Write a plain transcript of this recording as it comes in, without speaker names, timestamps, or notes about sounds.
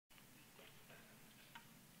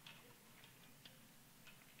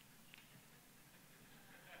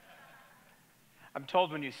I'm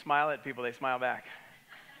told when you smile at people, they smile back.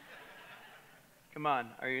 Come on,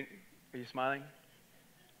 are you smiling?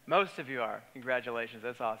 Most of you are. Congratulations,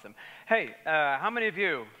 that's awesome. Hey, how many of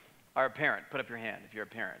you are a parent? Put up your hand if you're a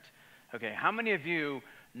parent. Okay, how many of you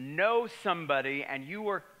know somebody and you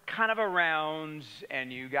were kind of around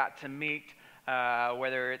and you got to meet,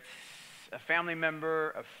 whether it's a family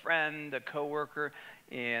member, a friend, a coworker,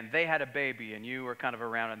 and they had a baby and you were kind of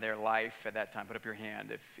around in their life at that time? Put up your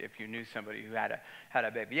hand if you knew somebody who had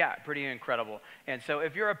a baby. Yeah, pretty incredible. And so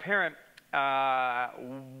if you're a parent,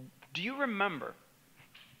 do you remember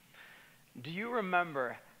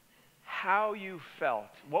how you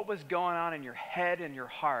felt? What was going on in your head and your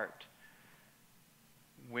heart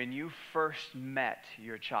when you first met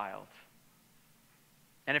your child?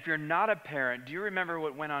 And if you're not a parent, do you remember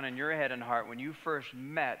what went on in your head and heart when you first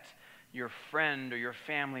met your friend or your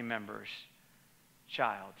family member's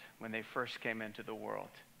child when they first came into the world?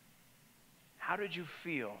 How did you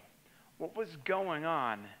feel? What was going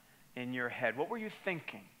on in your head? What were you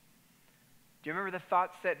thinking? Do you remember the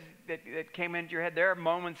thoughts that came into your head? There are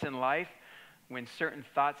moments in life when certain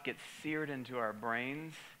thoughts get seared into our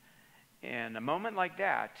brains, and a moment like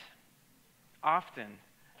that often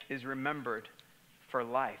is remembered for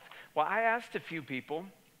life. Well, I asked a few people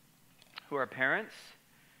who are parents.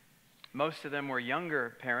 Most of them were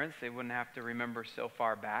younger parents. They wouldn't have to remember so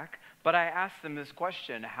far back. But I asked them this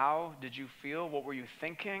question: how did you feel? What were you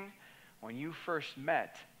thinking when you first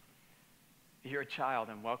met your child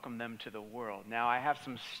and welcomed them to the world? Now, I have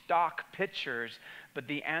some stock pictures, but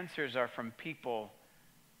the answers are from people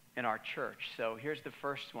in our church. So here's the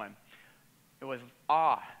first one. It was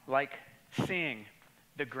awe, like seeing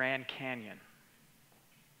the Grand Canyon.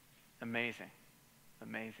 Amazing.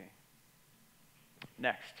 Amazing.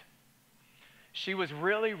 Next. She was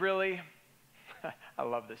really, really, I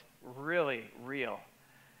love this, really real,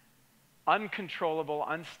 uncontrollable,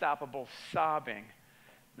 unstoppable sobbing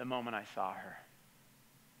the moment I saw her.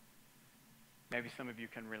 Maybe some of you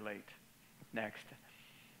can relate. Next.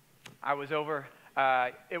 I was over,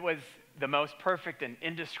 it was the most perfect and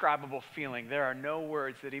indescribable feeling. There are no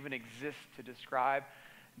words that even exist to describe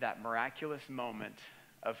that miraculous moment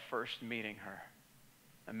of first meeting her.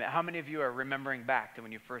 How many of you are remembering back to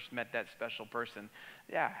when you first met that special person?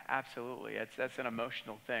 Yeah, absolutely. That's an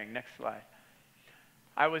emotional thing. Next slide.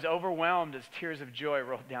 I was overwhelmed as tears of joy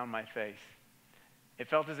rolled down my face. It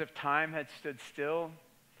felt as if time had stood still,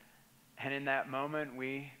 and in that moment,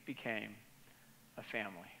 we became a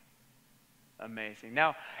family. Amazing.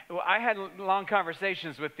 Now, I had long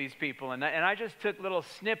conversations with these people, and I just took little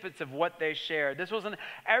snippets of what they shared. This wasn't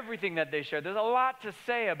everything that they shared. There's a lot to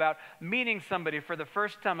say about meeting somebody for the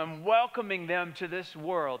first time and welcoming them to this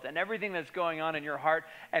world and everything that's going on in your heart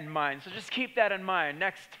and mind. So just keep that in mind.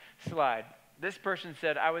 Next slide. This person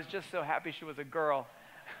said, "I was just so happy she was a girl."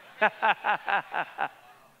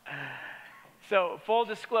 So, full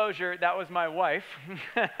disclosure, that was my wife.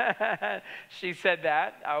 She said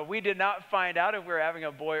that. We did not find out if we were having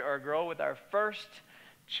a boy or a girl with our first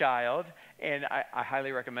child, and I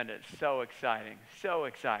highly recommend it. It's so exciting, so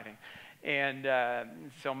exciting. And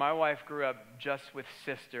so my wife grew up just with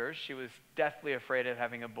sisters. She was deathly afraid of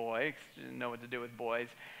having a boy. She didn't know what to do with boys.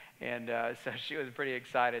 And so she was pretty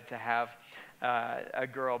excited to have a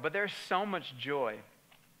girl. But there's so much joy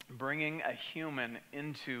bringing a human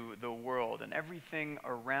into the world and everything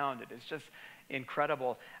around it. It's just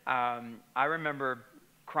incredible. I remember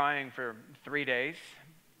crying for 3 days,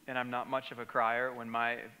 and I'm not much of a crier, when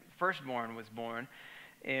my firstborn was born.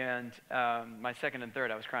 And my second and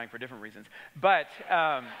third, I was crying for different reasons. But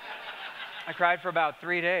I cried for about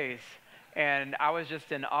 3 days, and I was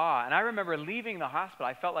just in awe. And I remember leaving the hospital.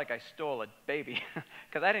 I felt like I stole a baby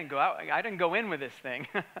because I didn't go in with this thing.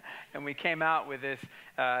 And we came out with this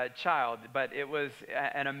child. But it was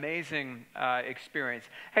an amazing experience.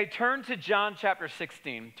 Hey, turn to John chapter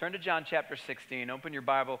 16. Turn to John chapter 16. Open your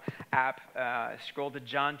Bible app. Scroll to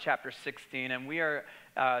John chapter 16. And we are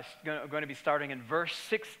going to be starting in verse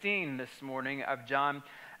 16 this morning of John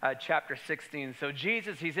chapter 16. So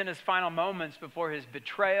Jesus, he's in his final moments before his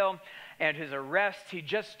betrayal and his arrest. He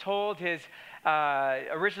just told his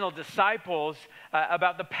original disciples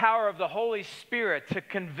about the power of the Holy Spirit to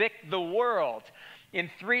convict the world in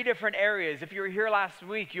 3 different areas. If you were here last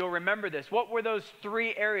week, you'll remember this. What were those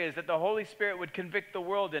 3 areas that the Holy Spirit would convict the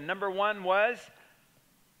world in? Number 1 was,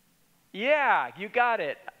 yeah, you got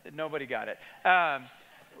it. Nobody got it.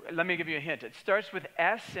 Let me give you a hint. It starts with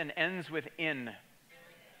S and ends with N.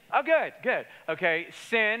 Oh, good, good. Okay,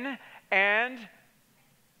 sin and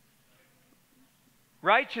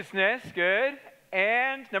righteousness, good.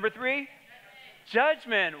 And number 3,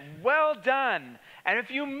 judgment. Well done. And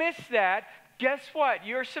if you miss that, guess what?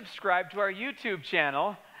 You're subscribed to our YouTube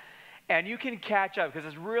channel, and you can catch up because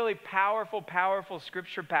it's really powerful, powerful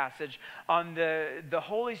scripture passage on the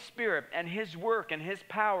Holy Spirit and his work and his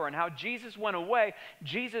power and how Jesus went away.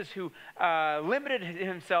 Jesus who limited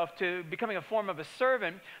himself to becoming a form of a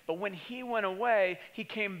servant, but when he went away, he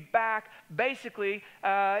came back basically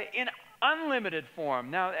in unlimited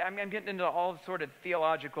form. Now, I'm getting into all sort of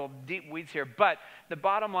theological deep weeds here, but the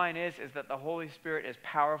bottom line is that the Holy Spirit is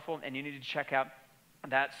powerful, and you need to check out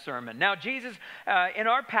that sermon. Now, Jesus, in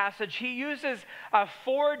our passage, he uses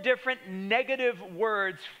 4 different negative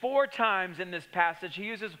words 4 times in this passage. He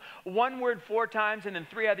uses one word 4 times and then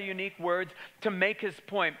 3 other unique words to make his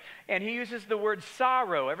point. And he uses the word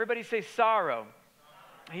sorrow. Everybody say sorrow.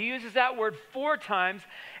 He uses that word 4 times,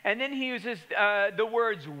 and then he uses the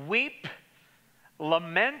words weep,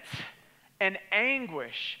 lament, and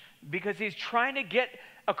anguish, because he's trying to get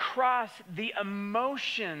across the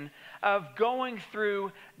emotion of going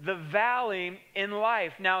through the valley in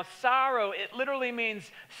life. Now, sorrow, it literally means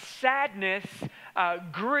sadness,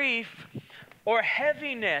 grief, or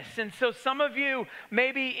heaviness. And so some of you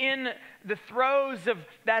may be in the throes of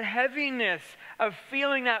that heaviness, of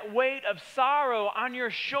feeling that weight of sorrow on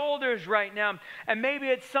your shoulders right now. And maybe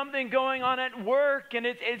it's something going on at work, and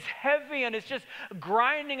it's heavy, and it's just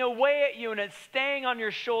grinding away at you, and it's staying on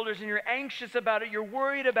your shoulders, and you're anxious about it, you're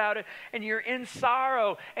worried about it, and you're in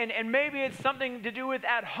sorrow. And maybe it's something to do with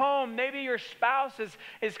at home. Maybe your spouse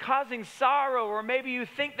is causing sorrow, or maybe you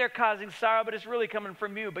think they're causing sorrow, but it's really coming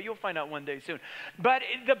from you. But you'll find out one day soon. But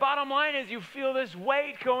the bottom line is you feel this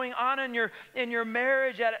weight going on in your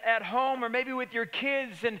marriage at home, or maybe with your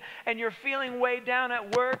kids, and you're feeling weighed down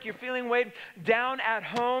at work, you're feeling weighed down at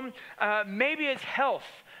home. Maybe it's health.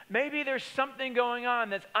 Maybe there's something going on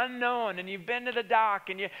that's unknown, and you've been to the doc,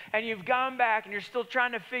 and you've gone back, and you're still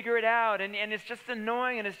trying to figure it out, and it's just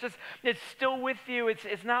annoying, and it's still with you.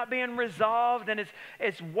 It's not being resolved, and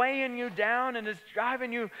it's weighing you down, and it's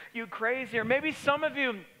driving you crazy. Or maybe some of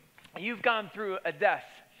you've gone through a death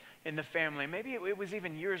in the family. Maybe it was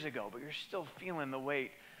even years ago, but you're still feeling the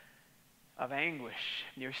weight of anguish.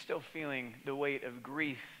 You're still feeling the weight of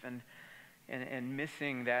grief and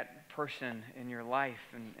missing that person in your life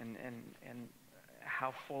and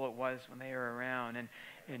how full it was when they were around.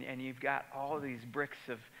 And you've got all these bricks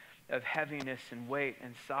of heaviness and weight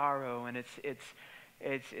and sorrow, and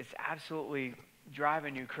it's absolutely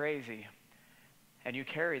driving you crazy. And you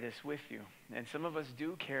carry this with you. And some of us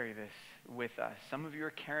do carry this with us. Some of you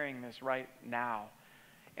are carrying this right now.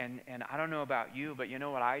 And I don't know about you, but you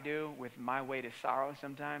know what I do with my weight of sorrow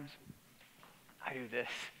sometimes? I do this.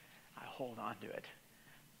 I hold on to it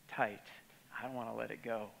tight. I don't want to let it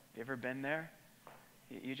go. You ever been there?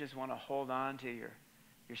 You just want to hold on to your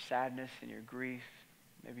sadness and your grief,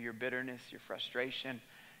 maybe your bitterness, your frustration.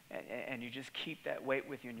 And you just keep that weight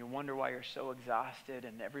with you, and you wonder why you're so exhausted,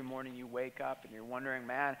 and every morning you wake up and you're wondering,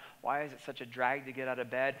 man, why is it such a drag to get out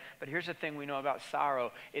of bed? But here's the thing we know about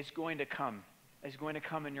sorrow. It's going to come. It's going to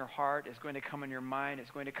come in your heart. It's going to come in your mind.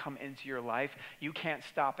 It's going to come into your life. You can't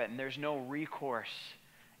stop it, and there's no recourse.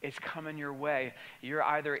 It's coming your way. You're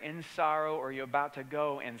either in sorrow or you're about to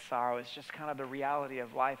go in sorrow. It's just kind of the reality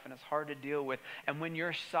of life, and it's hard to deal with. And when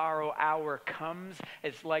your sorrow hour comes,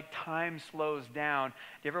 it's like time slows down. Do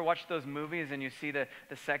you ever watch those movies and you see the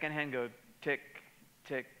second hand go tick,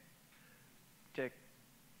 tick, tick,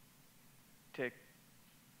 tick?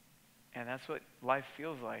 And that's what life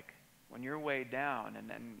feels like when you're weighed down,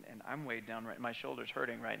 and I'm weighed down, right? My shoulder's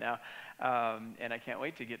hurting right now, and I can't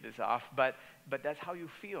wait to get this off. But that's how you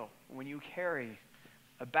feel when you carry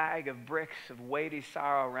a bag of bricks of weighty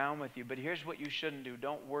sorrow around with you. But here's what you shouldn't do.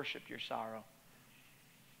 Don't worship your sorrow.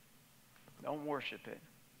 Don't worship it.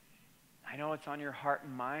 I know it's on your heart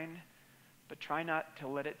and mind, but try not to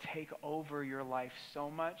let it take over your life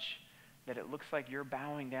so much that it looks like you're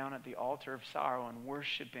bowing down at the altar of sorrow and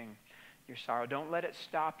worshiping your sorrow. Don't let it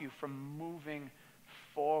stop you from moving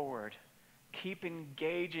forward. Keep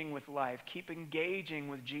engaging with life. Keep engaging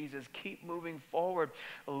with Jesus. Keep moving forward.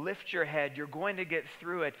 Lift your head. You're going to get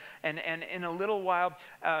through it. And in a little while,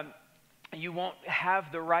 you won't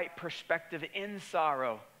have the right perspective in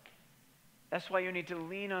sorrow. That's why you need to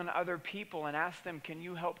lean on other people and ask them, can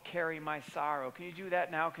you help carry my sorrow? Can you do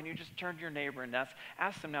that now? Can you just turn to your neighbor and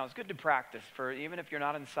ask them now? It's good to practice for even if you're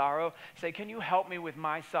not in sorrow. Say, can you help me with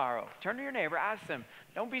my sorrow? Turn to your neighbor, ask them.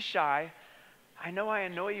 Don't be shy. I know I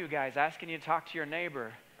annoy you guys asking you to talk to your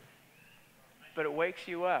neighbor, but it wakes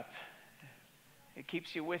you up. It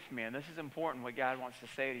keeps you with me, and this is important what God wants to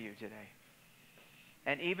say to you today.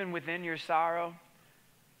 And even within your sorrow,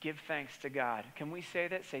 give thanks to God. Can we say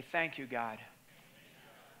that? Say, thank you, God.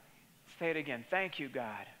 Say it again. Thank you,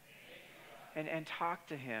 God. and talk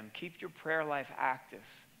to him. Keep your prayer life active.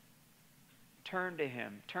 Turn to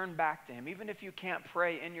him. Turn back to him. Even if you can't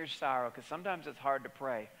pray in your sorrow, because sometimes it's hard to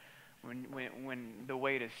pray when the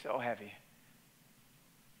weight is so heavy.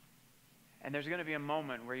 And there's going to be a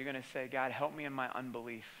moment where you're going to say, God, help me in my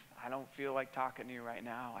unbelief. I don't feel like talking to you right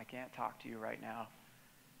now. I can't talk to you right now.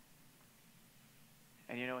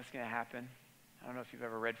 And you know what's going to happen? I don't know if you've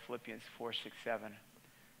ever read Philippians 4, 6, 7.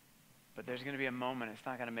 But there's going to be a moment, it's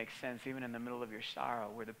not going to make sense, even in the middle of your sorrow,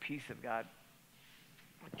 where the peace of God,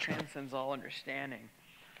 which transcends all understanding,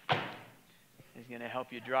 is going to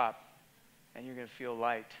help you drop. And you're going to feel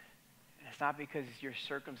light. And it's not because your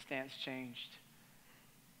circumstance changed.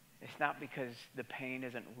 It's not because the pain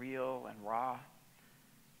isn't real and raw.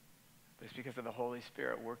 But it's because of the Holy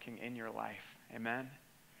Spirit working in your life. Amen?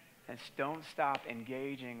 And don't stop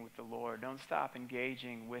engaging with the Lord. Don't stop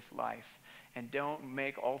engaging with life. And don't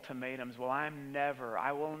make ultimatums. Well,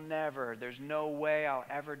 I will never. There's no way I'll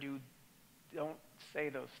ever do. Don't say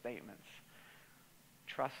those statements.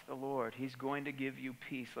 Trust the Lord. He's going to give you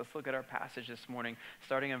peace. Let's look at our passage this morning,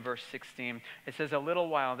 starting in verse 16. It says, a little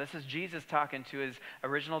while. This is Jesus talking to his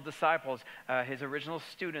original disciples, his original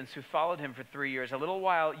students who followed him for 3 years. A little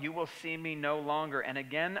while, you will see me no longer. And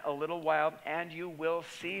again, a little while, and you will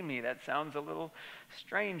see me. That sounds a little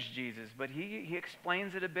strange, Jesus. But he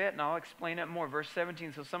explains it a bit, and I'll explain it more. Verse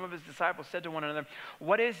 17, so some of his disciples said to one another,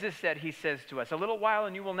 what is this that he says to us? A little while,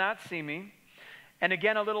 and you will not see me. And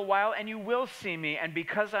again, a little while, and you will see me. And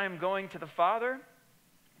because I am going to the Father.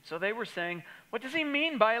 So they were saying, what does he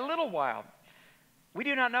mean by a little while? We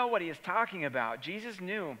do not know what he is talking about. Jesus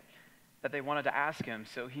knew that they wanted to ask him.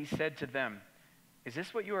 So he said to them, is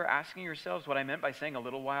this what you are asking yourselves? What I meant by saying a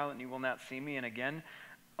little while, and you will not see me. And again,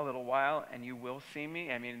 a little while, and you will see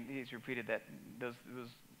me. I mean, he's repeated that. Those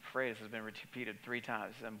phrase has been repeated 3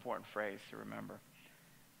 times. It's an important phrase to remember.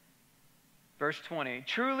 Verse 20,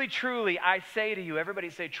 truly, truly, I say to you.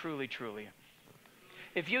 Everybody say truly, truly.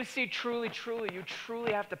 If you see truly, truly, you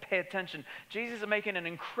truly have to pay attention. Jesus is making an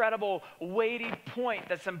incredible, weighty point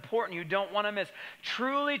that's important. You don't want to miss.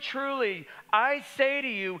 Truly, truly, I say to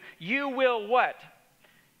you, you will what?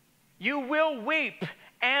 You will weep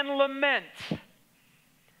and lament.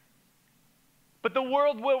 But the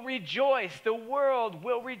world will rejoice. The world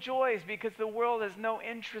will rejoice because the world has no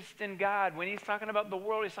interest in God. When he's talking about the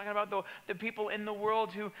world, he's talking about the people in the world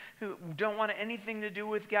who don't want anything to do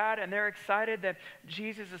with God. And they're excited that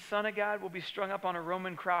Jesus, the Son of God, will be strung up on a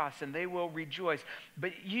Roman cross. And they will rejoice.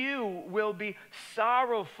 But you will be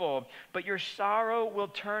sorrowful. But your sorrow will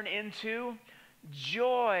turn into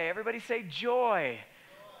joy. Everybody say joy.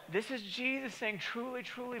 This is Jesus saying, truly,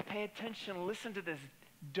 truly pay attention. Listen to this.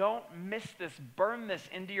 Don't miss this. Burn this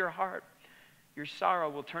into your heart. Your sorrow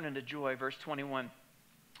will turn into joy. Verse 21.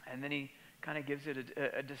 And then he kind of gives it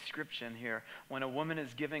a description here. When a woman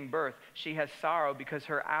is giving birth, she has sorrow because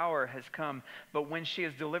her hour has come. But when she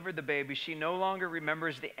has delivered the baby, she no longer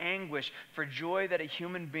remembers the anguish for joy that a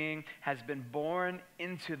human being has been born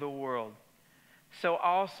into the world. So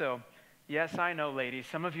also, yes, I know, ladies,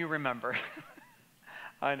 some of you remember.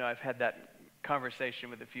 I know, I've had that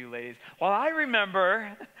conversation with a few ladies. Well, I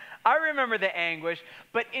remember the anguish,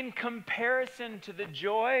 but in comparison to the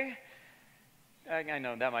joy, I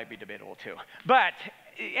know that might be debatable too, but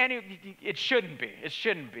it shouldn't be. It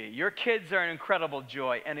shouldn't be. Your kids are an incredible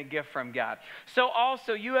joy and a gift from God. So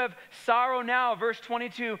also you have sorrow now, verse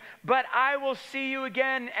 22, but I will see you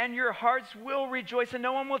again and your hearts will rejoice and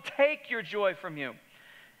no one will take your joy from you.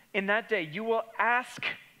 In that day you will ask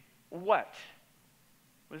what?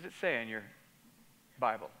 What does it say in your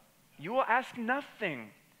Bible? You will ask nothing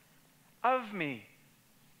of me.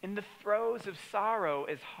 In the throes of sorrow,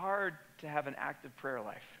 it's hard to have an active prayer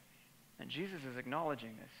life. And Jesus is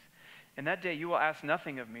acknowledging this. In that day, you will ask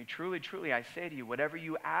nothing of me. Truly, truly, I say to you, whatever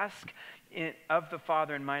you ask of the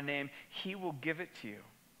Father in my name, he will give it to you.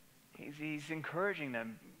 He's encouraging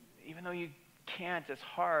them. Even though you can't, it's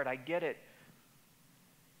hard. I get it.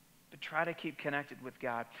 But try to keep connected with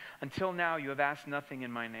God. Until now, you have asked nothing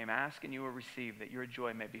in my name. Ask and you will receive, that your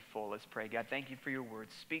joy may be full. Let's pray. God, thank you for your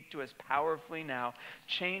words. Speak to us powerfully now.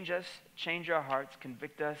 Change us, change our hearts,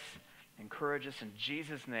 convict us, encourage us in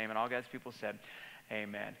Jesus' name. And all God's people said,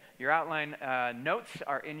 amen. Your outline notes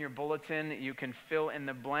are in your bulletin. You can fill in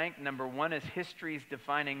the blank. Number 1 is history's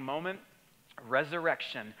defining moment.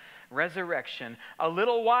 Resurrection. Resurrection. A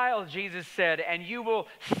little while, Jesus said, and you will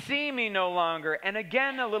see me no longer. And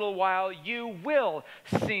again, a little while, you will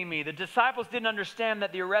see me. The disciples didn't understand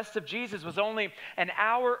that the arrest of Jesus was only an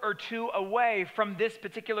hour or 2 away from this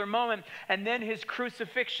particular moment, and then his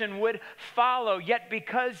crucifixion would follow. Yet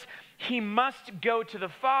because he must go to the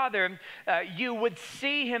Father. You would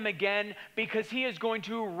see him again because he is going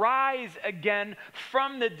to rise again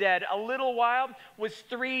from the dead. A little while was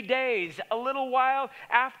 3 days. A little while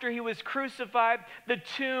after he was crucified, the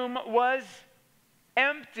tomb was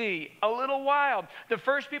empty. A little while. The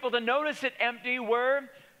first people to notice it empty were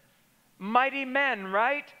mighty men,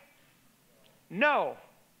 right? No.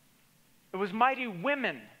 It was mighty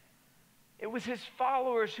women. It was his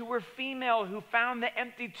followers who were female who found the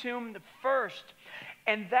empty tomb first.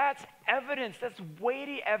 And that's evidence, that's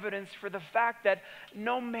weighty evidence for the fact that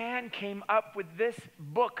no man came up with this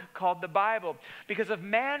book called the Bible. Because if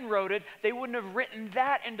man wrote it, they wouldn't have written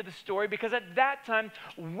that into the story, because at that time,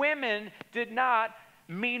 women did not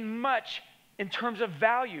mean much in terms of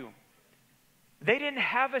value. They didn't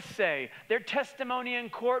have a say. Their testimony in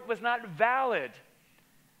court was not valid.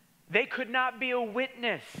 They could not be a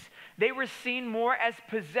witness. They were seen more as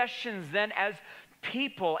possessions than as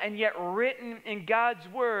people. And yet written in God's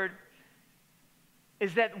word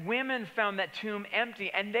is that women found that tomb empty.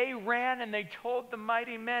 And they ran and they told the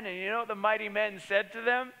mighty men. And you know what the mighty men said to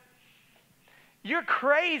them? You're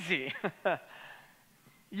crazy.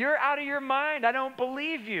 You're out of your mind. I don't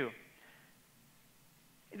believe you.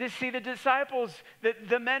 See, the disciples,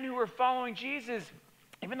 the men who were following Jesus,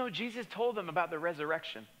 even though Jesus told them about the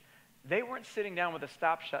resurrection, they weren't sitting down with a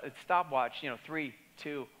stopwatch, 3,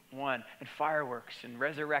 2, 1, and fireworks and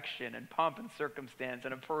resurrection and pomp and circumstance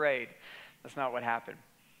and a parade. That's not what happened.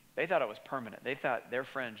 They thought it was permanent. They thought their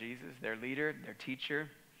friend Jesus, their leader, their teacher,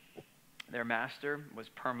 their master was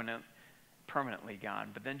permanently gone.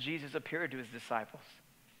 But then Jesus appeared to his disciples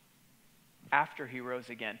after he rose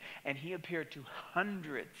again, and he appeared to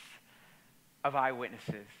hundreds of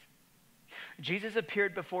eyewitnesses. Jesus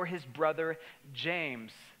appeared before his brother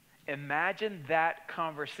James. Imagine that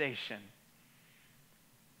conversation.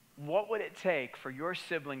 What would it take for your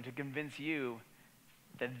sibling to convince you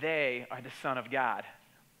that they are the Son of God?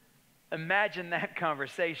 Imagine that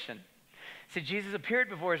conversation. See, Jesus appeared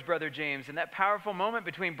before his brother James, and that powerful moment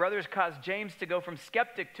between brothers caused James to go from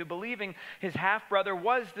skeptic to believing his half-brother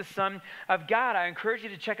was the Son of God. I encourage you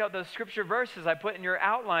to check out those scripture verses I put in your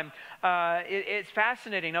outline. It's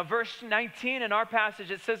fascinating. Now, verse 19 in our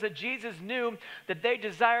passage, it says that Jesus knew that they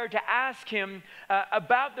desired to ask him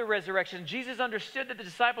about the resurrection. Jesus understood that the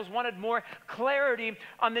disciples wanted more clarity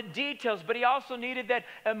on the details, but he also needed that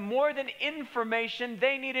more than information,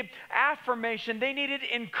 they needed affirmation, they needed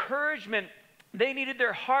encouragement. They needed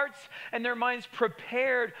their hearts and their minds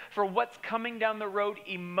prepared for what's coming down the road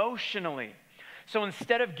emotionally. So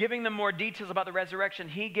instead of giving them more details about the resurrection,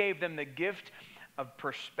 he gave them the gift of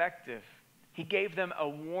perspective. He gave them a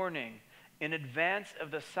warning. In advance of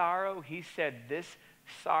the sorrow, he said, this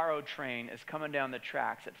sorrow train is coming down the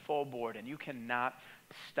tracks at full board, and you cannot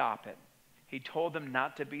stop it. He told them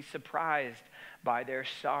not to be surprised by their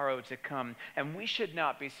sorrow to come. And we should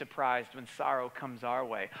not be surprised when sorrow comes our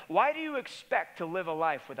way. Why do you expect to live a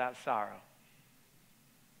life without sorrow?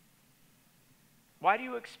 Why do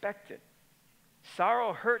you expect it?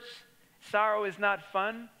 Sorrow hurts. Sorrow is not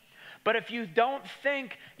fun. But if you don't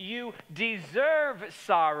think you deserve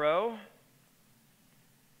sorrow,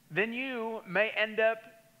 then you may end up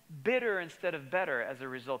bitter instead of better as a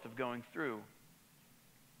result of going through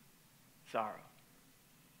sorrow.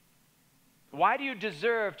 Why do you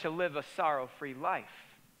deserve to live a sorrow-free life?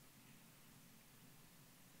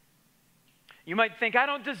 You might think, I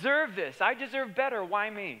don't deserve this. I deserve better. Why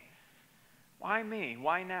me? Why me?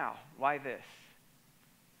 Why now? Why this?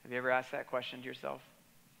 Have you ever asked that question to yourself?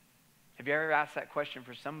 Have you ever asked that question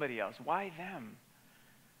for somebody else? Why them?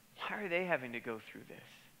 Why are they having to go through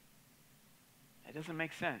this? It doesn't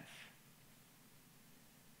make sense.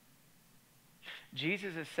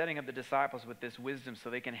 Jesus is setting up the disciples with this wisdom so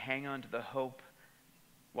they can hang on to the hope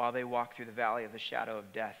while they walk through the valley of the shadow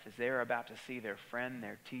of death, as they are about to see their friend,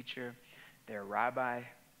 their teacher, their rabbi,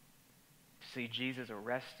 to see Jesus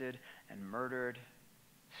arrested and murdered,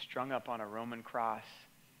 strung up on a Roman cross,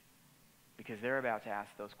 because they're about to ask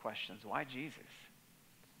those questions. Why Jesus?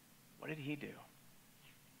 What did he do?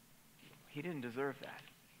 He didn't deserve that.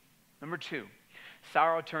 Number 2,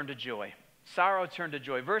 sorrow turned to joy. Sorrow turned to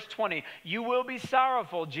joy. Verse 20, you will be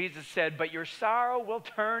sorrowful, Jesus said, but your sorrow will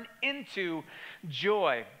turn into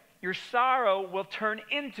joy. Your sorrow will turn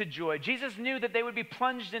into joy. Jesus knew that they would be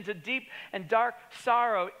plunged into deep and dark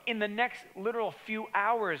sorrow in the next literal few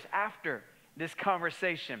hours after this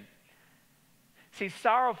conversation. See,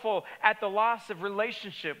 sorrowful at the loss of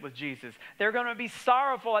relationship with Jesus. They're going to be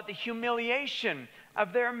sorrowful at the humiliation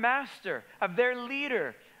of their master, of their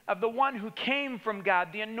leader, of the one who came from God,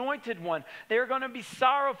 the anointed one. They're going to be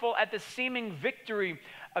sorrowful at the seeming victory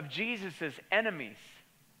of Jesus' enemies.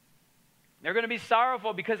 They're going to be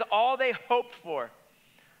sorrowful because all they hoped for,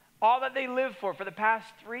 all that they lived for the past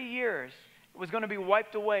 3 years, was going to be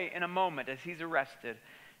wiped away in a moment as he's arrested,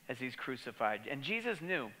 as he's crucified. And Jesus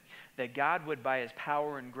knew that God would, by his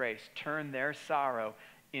power and grace, turn their sorrow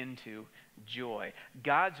into joy.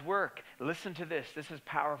 God's work, listen to this is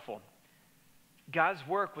powerful. God's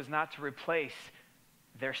work was not to replace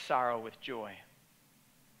their sorrow with joy.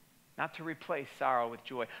 Not to replace sorrow with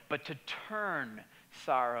joy, but to turn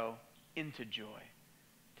sorrow into joy.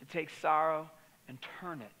 To take sorrow and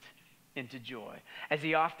turn it into joy, as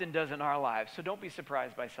he often does in our lives. So don't be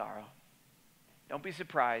surprised by sorrow. Don't be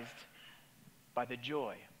surprised by the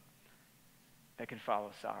joy that can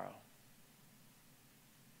follow sorrow.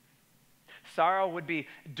 Sorrow would be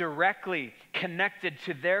directly connected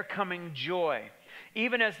to their coming joy,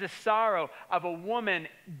 even as the sorrow of a woman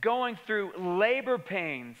going through labor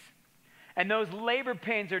pains. And those labor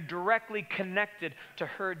pains are directly connected to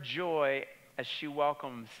her joy as she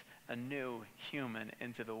welcomes a new human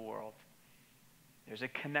into the world. There's a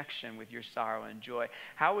connection with your sorrow and joy.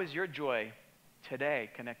 How is your joy today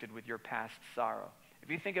connected with your past sorrow? If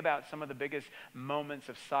you think about some of the biggest moments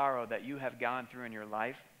of sorrow that you have gone through in your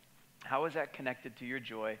life, how is that connected to your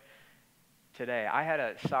joy today? I had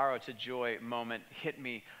a sorrow to joy moment hit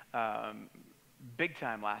me big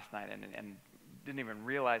time last night, and didn't even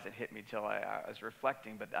realize it hit me till I was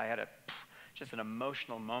reflecting, but I had just an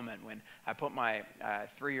emotional moment when I put my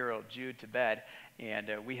 3-year-old Jude to bed, and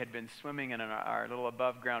we had been swimming in our little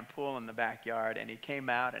above-ground pool in the backyard, and he came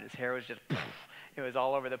out, and his hair was just, it was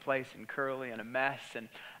all over the place and curly and a mess, and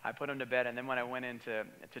I put him to bed, and then when I went in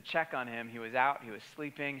to check on him, he was out, he was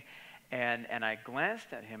sleeping, and I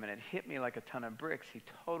glanced at him, and it hit me like a ton of bricks. He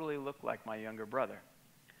totally looked like my younger brother,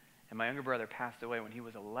 and my younger brother passed away when he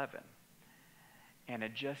was 11, and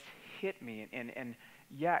it just hit me, and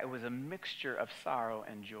yeah, it was a mixture of sorrow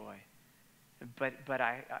and joy. But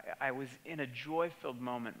I was in a joy-filled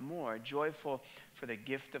moment more, joyful for the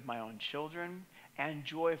gift of my own children and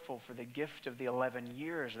joyful for the gift of the 11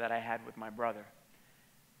 years that I had with my brother.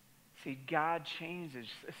 See, God changes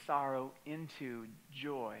sorrow into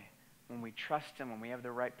joy when we trust him, when we have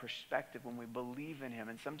the right perspective, when we believe in him.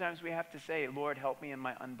 And sometimes we have to say, Lord, help me in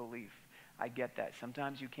my unbelief. I get that.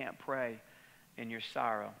 Sometimes you can't pray in your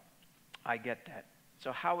sorrow. I get that.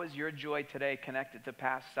 So how is your joy today connected to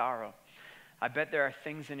past sorrow? I bet there are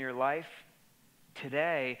things in your life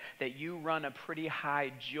today that you run a pretty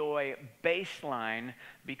high joy baseline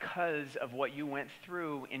because of what you went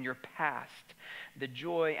through in your past. The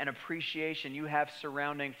joy and appreciation you have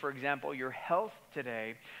surrounding, for example, your health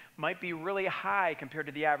today might be really high compared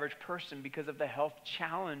to the average person because of the health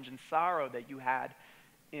challenge and sorrow that you had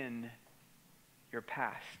in your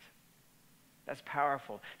past. That's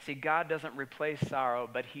powerful. See, God doesn't replace sorrow,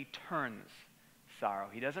 but he turns sorrow.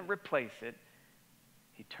 He doesn't replace it.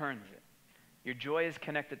 He turns it. Your joy is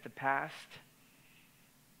connected to past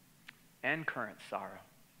and current sorrow.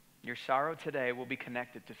 Your sorrow today will be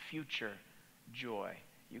connected to future joy.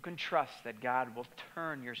 You can trust that God will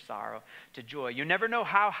turn your sorrow to joy. You never know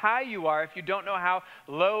how high you are if you don't know how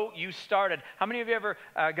low you started. How many of you ever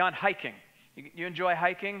gone hiking? You enjoy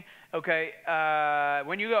hiking? Okay,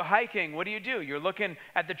 when you go hiking, what do? You're looking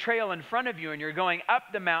at the trail in front of you, and you're going up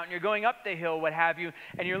the mountain, you're going up the hill, what have you,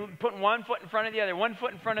 and you're putting one foot in front of the other, one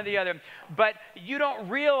foot in front of the other. But you don't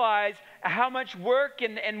realize how much work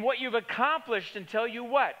and what you've accomplished until you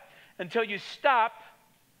what? Until you stop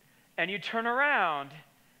and you turn around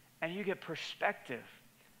and you get perspective.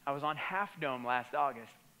 I was on Half Dome last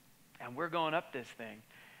August, and we're going up this thing,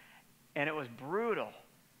 and it was brutal.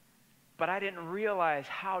 But I didn't realize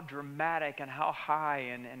how dramatic and how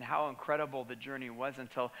high and how incredible the journey was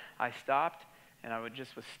until I stopped and I was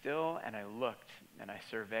still and I looked and I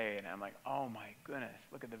surveyed. And I'm like, oh my goodness,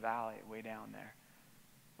 look at the valley way down there.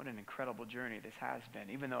 What an incredible journey this has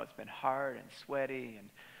been, even though it's been hard and sweaty and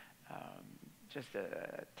just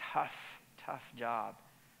a tough job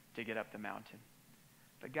to get up the mountain.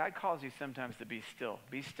 But God calls you sometimes to be still.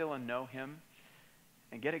 Be still and know him.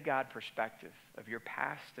 And get a God perspective of your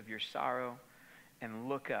past, of your sorrow, and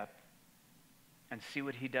look up and see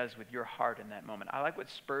what he does with your heart in that moment. I like what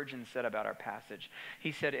Spurgeon said about our passage.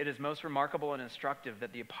 He said, it is most remarkable and instructive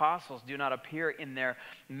that the apostles do not appear in their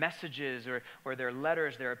messages or their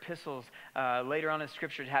letters, their epistles later on in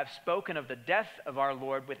Scripture to have spoken of the death of our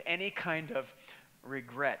Lord with any kind of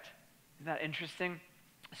regret. Isn't that interesting?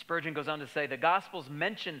 Spurgeon goes on to say, the Gospels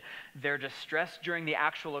mention their distress during the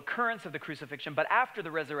actual occurrence of the crucifixion, but after the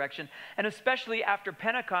resurrection, and especially after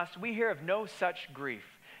Pentecost, we hear of no such grief.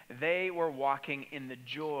 They were walking in the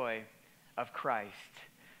joy of Christ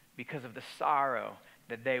because of the sorrow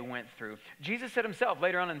that they went through. Jesus said himself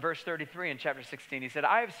later on in verse 33 in chapter 16, he said,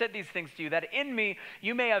 I have said these things to you, that in me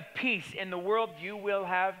you may have peace. In the world you will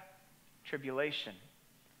have tribulation.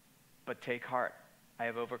 But take heart, I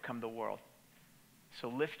have overcome the world. So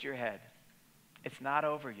lift your head. It's not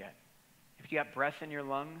over yet. If you got breath in your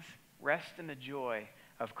lungs, rest in the joy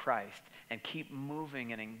of Christ and keep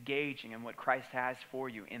moving and engaging in what Christ has for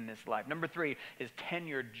you in this life. Number 3 is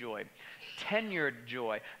tenured joy. Tenured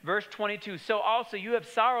joy. Verse 22, so also you have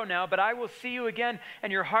sorrow now, but I will see you again,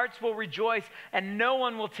 and your hearts will rejoice, and no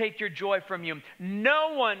one will take your joy from you.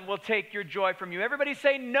 No one will take your joy from you. Everybody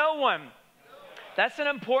say no one. That's an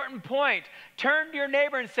important point. Turn to your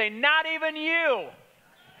neighbor and say, not even you.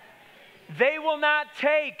 They will not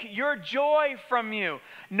take your joy from you,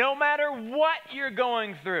 no matter what you're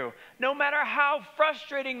going through, no matter how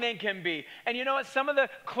frustrating they can be. And you know what? Some of the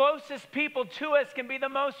closest people to us can be the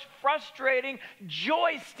most frustrating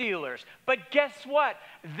joy stealers. But guess what?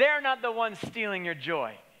 They're not the ones stealing your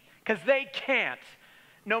joy, because they can't.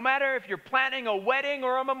 No matter if you're planning a wedding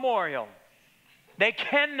or a memorial, they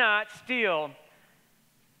cannot steal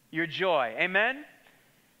your joy. Amen?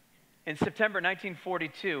 In September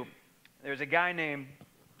 1942, there's a guy named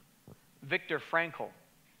Viktor Frankl.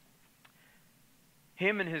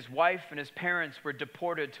 Him and his wife and his parents were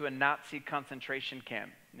deported to a Nazi concentration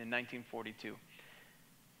camp in 1942.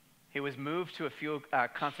 He was moved to a few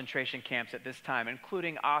concentration camps at this time,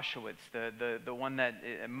 including Auschwitz, the one that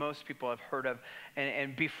most people have heard of,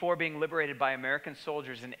 and before being liberated by American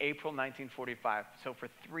soldiers in April 1945. So for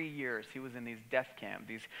 3 years, he was in these death camps,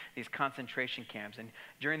 these concentration camps. And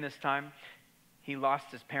during this time, he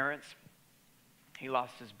lost his parents, he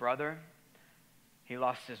lost his brother, he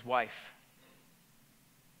lost his wife.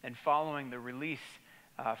 And following the release,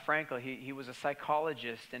 Frankl, he was a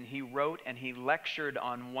psychologist, and he wrote and he lectured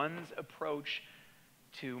on one's approach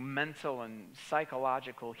to mental and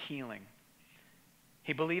psychological healing.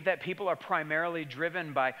 He believed that people are primarily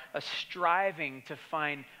driven by a striving to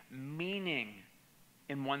find meaning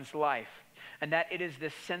in one's life, and that it is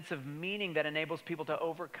this sense of meaning that enables people to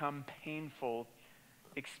overcome painful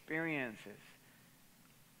experiences.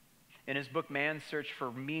 In his book, Man's Search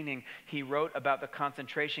for Meaning, he wrote about the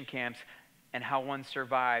concentration camps and how one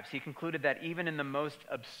survives. He concluded that even in the most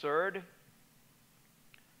absurd,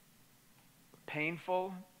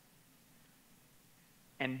 painful,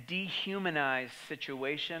 and dehumanized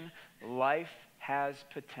situation, life has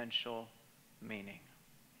potential meaning.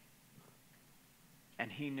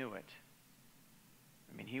 And he knew it.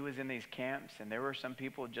 I mean, he was in these camps, and there were some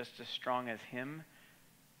people just as strong as him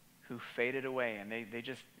who faded away, and they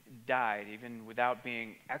just died, even without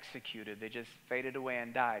being executed. They just faded away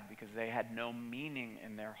and died because they had no meaning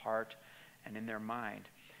in their heart and in their mind.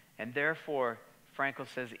 And therefore, Frankl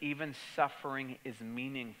says, even suffering is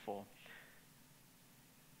meaningful.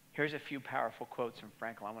 Here's a few powerful quotes from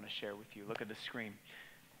Frankl I want to share with you. Look at the screen.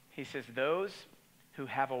 He says, those who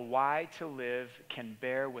have a why to live can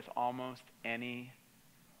bear with almost any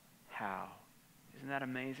how. Isn't that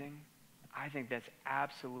amazing? I think that's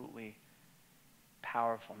absolutely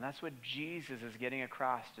powerful. And that's what Jesus is getting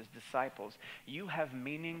across to his disciples. You have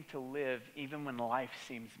meaning to live even when life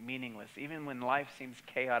seems meaningless, even when life seems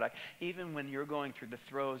chaotic, even when you're going through the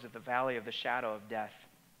throes of the valley of the shadow of death.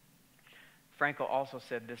 Frankl also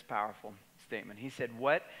said this powerful statement. He said,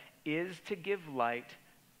 what is to give light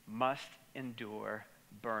must endure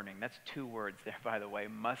burning. That's 2 words there, by the way.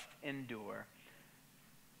 Must endure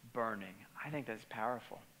burning. I think that's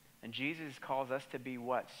powerful. And Jesus calls us to be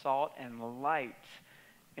what? Salt and light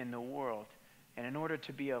in the world. And in order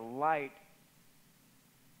to be a light,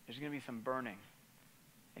 there's going to be some burning.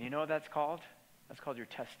 And you know what that's called? That's called your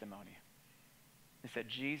testimony. It's that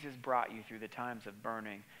Jesus brought you through the times of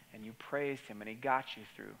burning, and you praised him, and he got you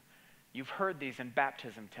through. You've heard these in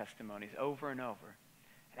baptism testimonies over and over.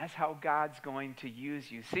 And that's how God's going to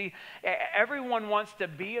use you. See, everyone wants to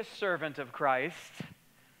be a servant of Christ,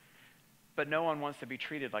 but no one wants to be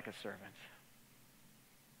treated like a servant.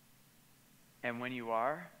 And when you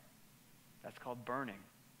are, that's called burning.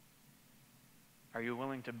 Are you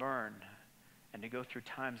willing to burn and to go through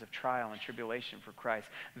times of trial and tribulation for Christ?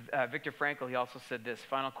 Viktor Frankl, he also said this,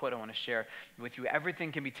 final quote I want to share with you.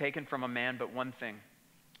 Everything can be taken from a man but one thing,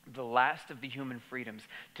 the last of the human freedoms,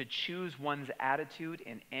 to choose one's attitude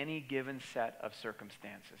in any given set of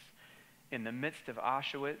circumstances. In the midst of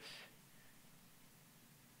Auschwitz,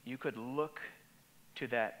 you could look to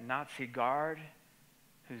that Nazi guard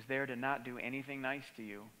who's there to not do anything nice to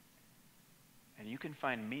you, and you can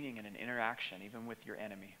find meaning in an interaction even with your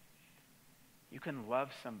enemy. You can love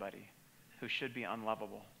somebody who should be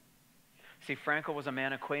unlovable. See, Frankel was a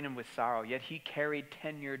man acquainted with sorrow, yet he carried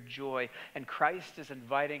tenured joy, and Christ is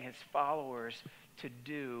inviting his followers to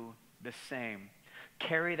do the same.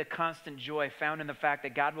 Carry the constant joy found in the fact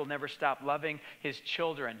that God will never stop loving his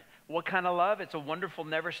children. What kind of love? It's a wonderful,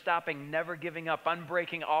 never stopping, never giving up,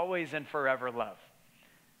 unbreaking, always and forever love.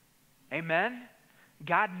 Amen?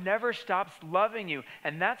 God never stops loving you,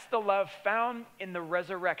 and that's the love found in the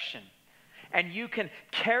resurrection. And you can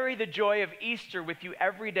carry the joy of Easter with you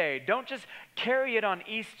every day. Don't just carry it on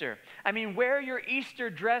Easter. I mean, wear your Easter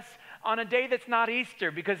dress on a day that's not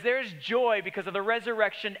Easter, because there's joy because of the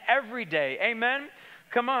resurrection every day. Amen?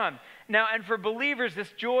 Come on. Now, and for believers,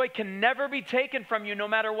 this joy can never be taken from you no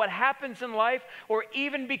matter what happens in life or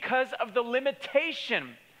even because of the limitation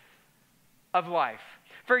of life.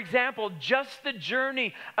 For example, just the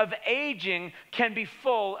journey of aging can be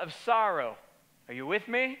full of sorrow. Are you with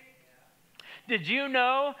me? Did you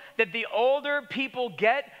know that the older people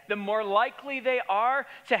get, the more likely they are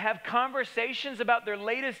to have conversations about their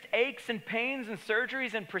latest aches and pains and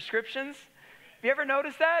surgeries and prescriptions? Have you ever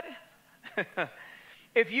noticed that?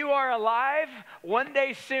 If you are alive, one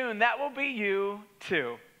day soon, that will be you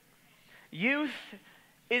too. Youth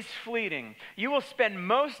is fleeting. You will spend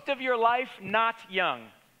most of your life not young.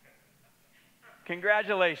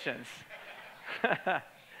 Congratulations.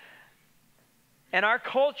 And our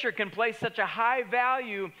culture can place such a high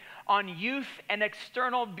value on youth and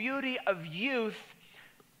external beauty of youth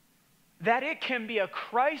that it can be a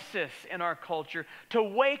crisis in our culture to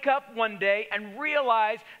wake up one day and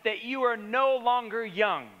realize that you are no longer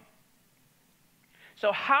young.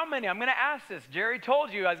 So how many, I'm going to ask this, Jerry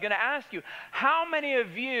told you I was going to ask you, how many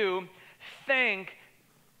of you think,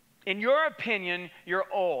 in your opinion, you're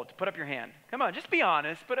old? Put up your hand. Come on, just be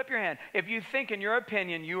honest. Put up your hand. If you think, in your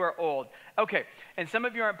opinion, you are old. Okay, and some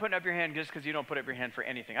of you aren't putting up your hand just because you don't put up your hand for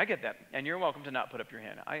anything. I get that, and you're welcome to not put up your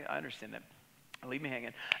hand. I understand that. Leave me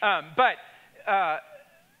hanging. But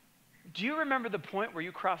do you remember the point where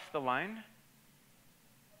you crossed the line?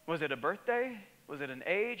 Was it a birthday? Was it an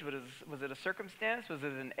age? Was it a circumstance? Was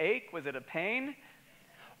it an ache? Was it a pain?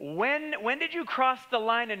 When did you cross the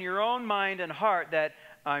line in your own mind and heart that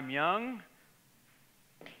I'm young?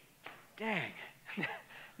 Dang,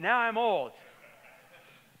 now I'm old.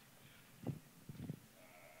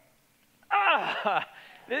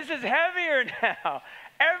 This is heavier now.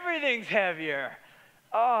 Everything's heavier.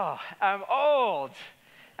 Oh, I'm old.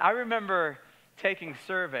 I remember taking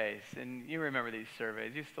surveys, and you remember these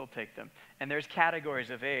surveys. You still take them. And there's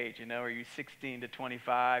categories of age, you know, are you 16 to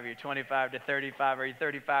 25, are you 25 to 35, are you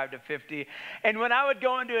 35 to 50? And when I would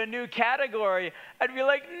go into a new category, I'd be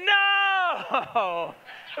like, no!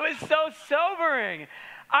 It was so sobering.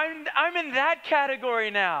 I'm in that category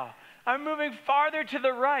now. I'm moving farther to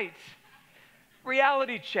the right.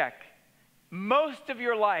 Reality check. Most of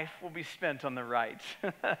your life will be spent on the right.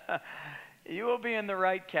 You will be in the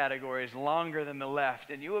right categories longer than the left,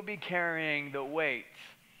 and you will be carrying the weight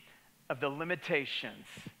of the limitations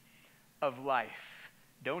of life.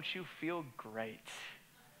 Don't you feel great?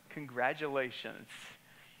 Congratulations.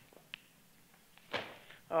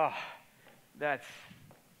 Oh, that's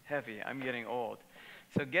heavy. I'm getting old.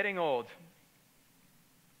 So getting old,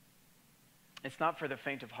 it's not for the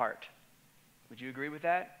faint of heart. Would you agree with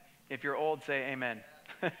that? If you're old, say amen.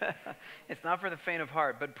 It's not for the faint of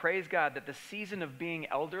heart, but praise God that the season of being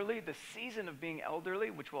elderly,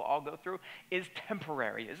 which we'll all go through, is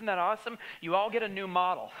temporary. Isn't that awesome? You all get a new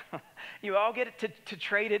model. You all get to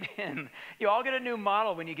trade it in. You all get a new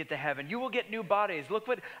model when you get to heaven. You will get new bodies. Look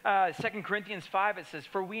what 2 Corinthians 5, it says,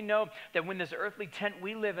 for we know that when this earthly tent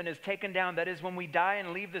we live in is taken down, that is when we die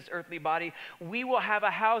and leave this earthly body, we will have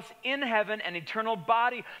a house in heaven, an eternal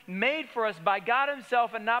body made for us by God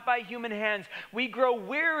himself and not by human hands. We grow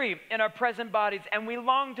weary in our present bodies, and we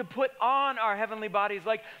long to put on our heavenly bodies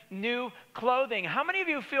like new clothing. How many of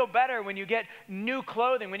you feel better when you get new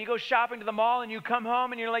clothing? When you go shopping to the mall and you come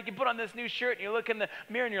home and you're like, you put on this new shirt and you look in the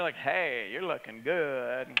mirror and you're like, hey, you're looking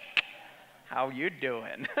good. How you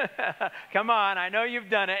doing? Come on, I know you've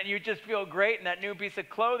done it and you just feel great in that new piece of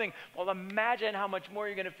clothing. Well, imagine how much more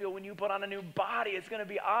you're going to feel when you put on a new body. It's going to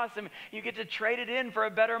be awesome. You get to trade it in for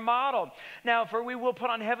a better model. Now, for we will put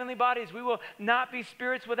on heavenly bodies. We will not be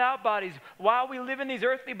spirits without bodies. While we live in these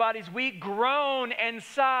earthly bodies, we groan and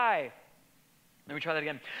sigh. Let me try that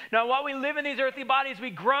again. Now, while we live in these earthly bodies, we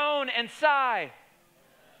groan and sigh.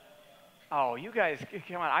 Oh, you guys,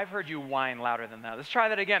 come on. I've heard you whine louder than that. Let's try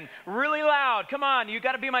that again. Really loud. Come on. You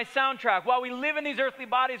got to be my soundtrack. While we live in these earthly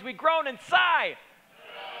bodies, we groan and sigh.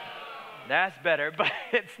 That's better. But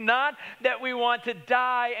it's not that we want to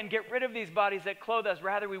die and get rid of these bodies that clothe us.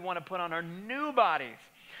 Rather, we want to put on our new bodies.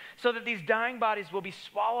 so that these dying bodies will be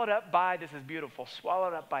swallowed up by, this is beautiful,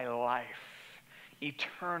 swallowed up by life,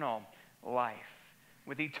 eternal life,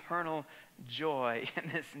 with eternal joy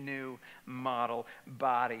in this new model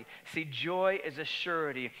body. See, joy is a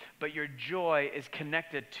surety, but your joy is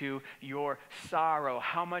connected to your sorrow.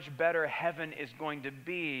 How much better heaven is going to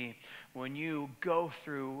be when you go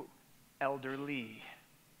through elderly.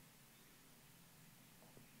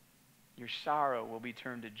 Your sorrow will be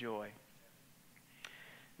turned to joy.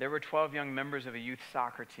 There were 12 young members of a youth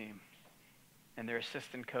soccer team, and their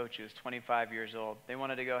assistant coach, who was 25 years old. They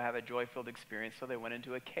wanted to go have a joy-filled experience, so they went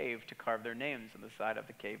into a cave to carve their names on the side of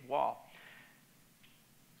the cave wall.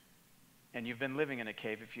 And you've been living in a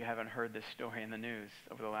cave if you haven't heard this story in the news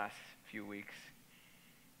over the last few weeks.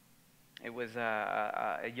 It was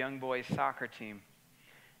a young boys' soccer team.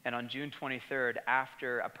 And on June 23rd,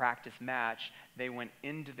 after a practice match, they went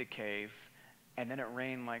into the cave, and then it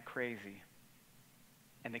rained like crazy.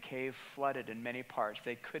 And the cave flooded in many parts.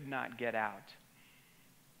 They could not get out.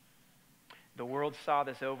 The world saw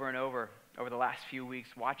this over and over the last few weeks,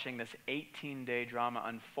 watching this 18-day drama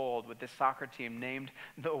unfold with this soccer team named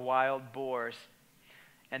the Wild Boars.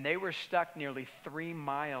 And they were stuck nearly 3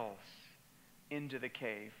 miles into the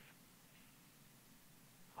cave.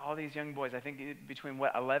 All these young boys, I think between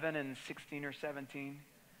 11 and 16 or 17,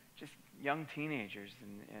 just young teenagers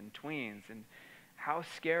and tweens. And how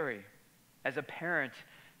scary. As a parent,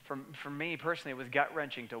 for me personally, it was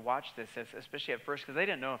gut-wrenching to watch this, especially at first, because they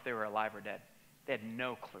didn't know if they were alive or dead. They had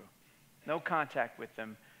no clue. No contact with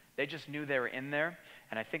them. They just knew they were in there.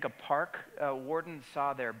 And I think a park warden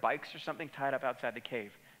saw their bikes or something tied up outside the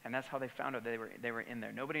cave. And that's how they found out they were in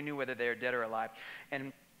there. Nobody knew whether they were dead or alive.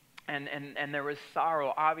 And there was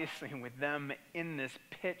sorrow, obviously, with them in this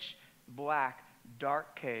pitch black,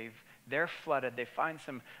 dark cave. They're flooded. They find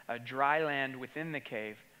some dry land within the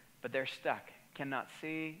cave, but they're stuck. Cannot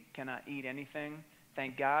see, cannot eat anything.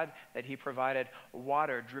 Thank God that he provided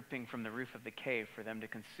water dripping from the roof of the cave for them to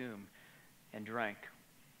consume and drink.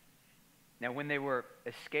 Now, when they were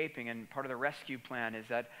escaping, and part of the rescue plan is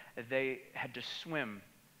that they had to swim.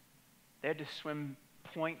 They had to swim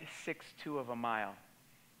 0.62 of a mile.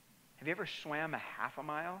 Have you ever swam a half a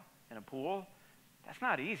mile in a pool? That's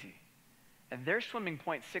not easy. And they're swimming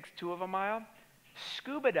 0.62 of a mile,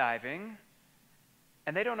 scuba diving,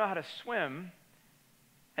 and they don't know how to swim,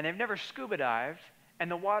 and they've never scuba dived, and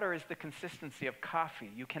the water is the consistency of coffee.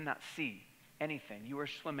 You cannot see anything. You are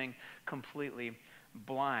swimming completely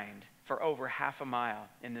blind for over half a mile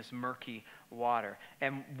in this murky water.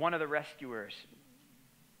 And one of the rescuers,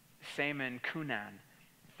 Seaman Kunan,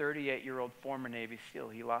 38-year-old former Navy SEAL,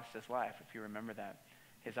 he lost his life, if you remember that.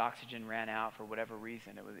 His oxygen ran out for whatever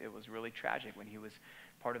reason. It was really tragic when he was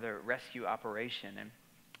part of the rescue operation, and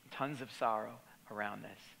tons of sorrow around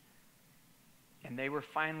this. And they were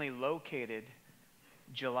finally located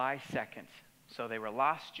July 2nd. So they were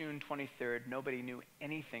lost June 23rd. Nobody knew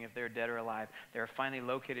anything if they were dead or alive. They were finally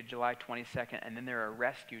located July 22nd, and then they were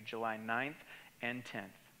rescued July 9th and 10th.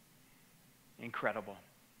 Incredible.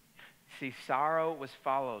 See, sorrow was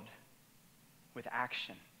followed with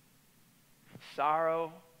action.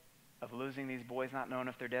 Sorrow of losing these boys, not knowing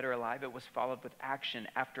if they're dead or alive, it was followed with action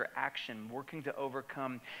after action, working to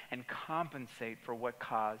overcome and compensate for what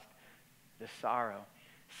caused the sorrow.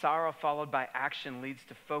 Sorrow followed by action leads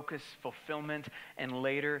to focus, fulfillment, and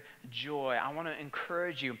later joy. I want to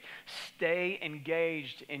encourage you, stay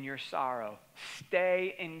engaged in your sorrow.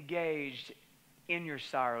 Stay engaged in your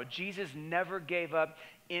sorrow. Jesus never gave up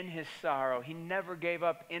in his sorrow. He never gave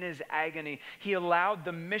up in his agony. He allowed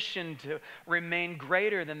the mission to remain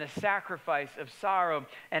greater than the sacrifice of sorrow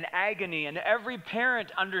and agony. And every parent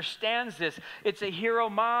understands this. It's a hero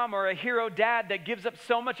mom or a hero dad that gives up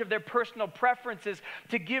so much of their personal preferences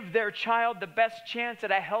to give their child the best chance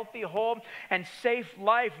at a healthy, whole, and safe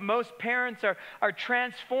life. Most parents are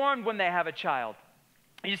transformed when they have a child.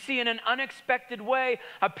 You see, in an unexpected way,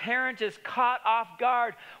 a parent is caught off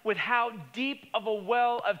guard with how deep of a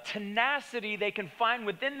well of tenacity they can find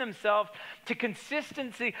within themselves to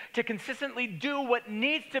consistently do what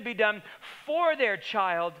needs to be done for their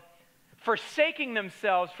child, forsaking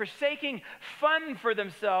themselves, forsaking fun for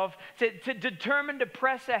themselves, to determine to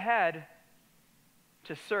press ahead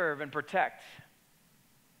to serve and protect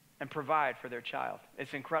and provide for their child.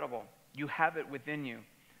 It's incredible. You have it within you.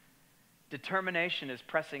 Determination is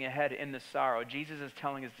pressing ahead in the sorrow. Jesus is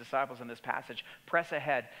telling his disciples in this passage, press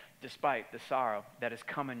ahead despite the sorrow that is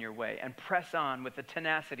coming your way, and press on with the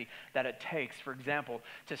tenacity that it takes, for example,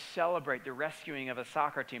 to celebrate the rescuing of a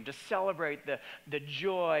soccer team, to celebrate the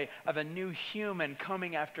joy of a new human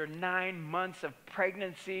coming after 9 months of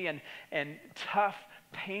pregnancy and tough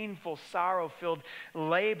painful, sorrow-filled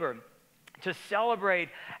labor, to celebrate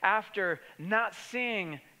after not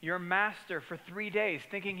seeing your master for 3 days,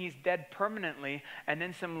 thinking he's dead permanently, and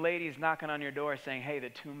then some ladies knocking on your door saying, hey, the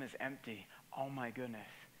tomb is empty. Oh my goodness.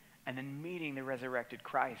 And then meeting the resurrected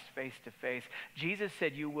Christ face to face. Jesus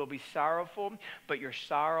said you will be sorrowful, but your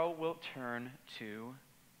sorrow will turn to,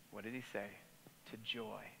 what did he say? To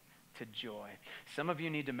joy. To joy. Some of you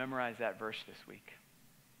need to memorize that verse this week.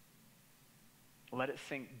 Let it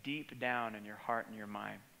sink deep down in your heart and your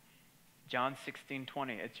mind. John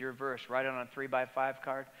 16:20, it's your verse. Write it on a 3x5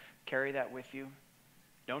 card. Carry that with you.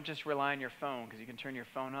 Don't just rely on your phone, because you can turn your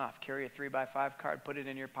phone off. Carry a 3x5 card. Put it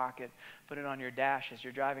in your pocket. Put it on your dash. As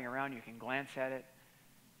you're driving around, you can glance at it.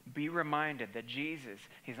 Be reminded that Jesus,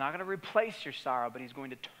 he's not going to replace your sorrow, but he's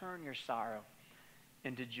going to turn your sorrow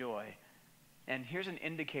into joy. And here's an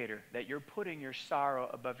indicator that you're putting your sorrow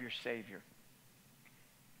above your Savior.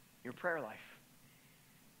 Your prayer life.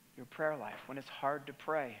 Your prayer life. When it's hard to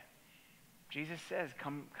pray, Jesus says,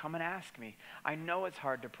 come and ask me. I know it's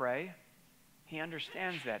hard to pray. He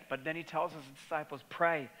understands that. But then he tells his disciples,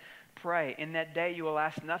 pray, pray. In that day you will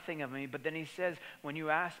ask nothing of me. But then he says, when you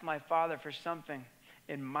ask my Father for something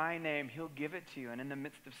in my name, he'll give it to you. And in the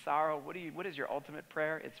midst of sorrow, what is your ultimate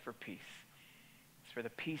prayer? It's for peace. It's for the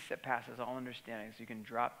peace that passes all understanding, so you can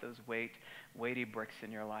drop those weighty bricks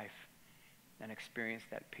in your life and experience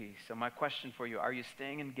that peace. So my question for you, are you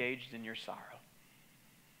staying engaged in your sorrow?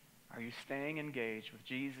 Are you staying engaged with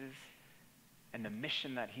Jesus and the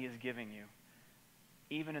mission that he is giving you,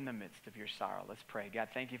 even in the midst of your sorrow? Let's pray. God,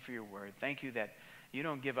 thank you for your word. Thank you that you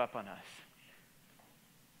don't give up on us.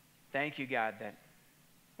 Thank you, God, that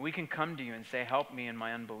we can come to you and say, help me in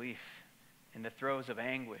my unbelief, in the throes of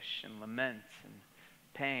anguish and lament and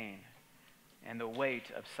pain and the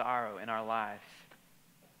weight of sorrow in our lives.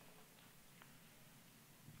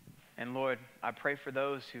 And Lord, I pray for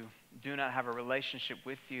those who do not have a relationship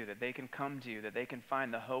with you, that they can come to you, that they can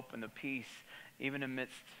find the hope and the peace, even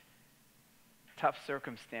amidst tough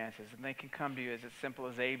circumstances. And they can come to you as simple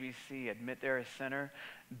as ABC, admit they're a sinner,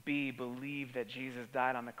 B, believe that Jesus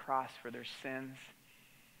died on the cross for their sins,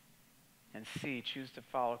 and C, choose to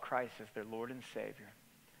follow Christ as their Lord and Savior.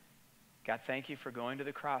 God, thank you for going to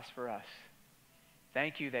the cross for us.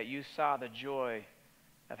 Thank you that you saw the joy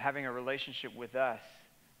of having a relationship with us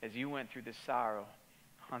as you went through the sorrow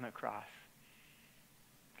on the cross.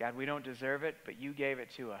 God, we don't deserve it, but you gave it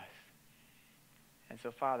to us. And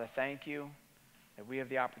so, Father, thank you that we have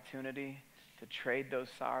the opportunity to trade those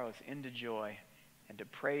sorrows into joy and to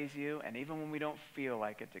praise you, and even when we don't feel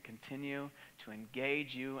like it, to continue to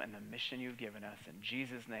engage you and the mission you've given us. In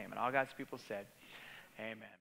Jesus' name. And all God's people said, amen.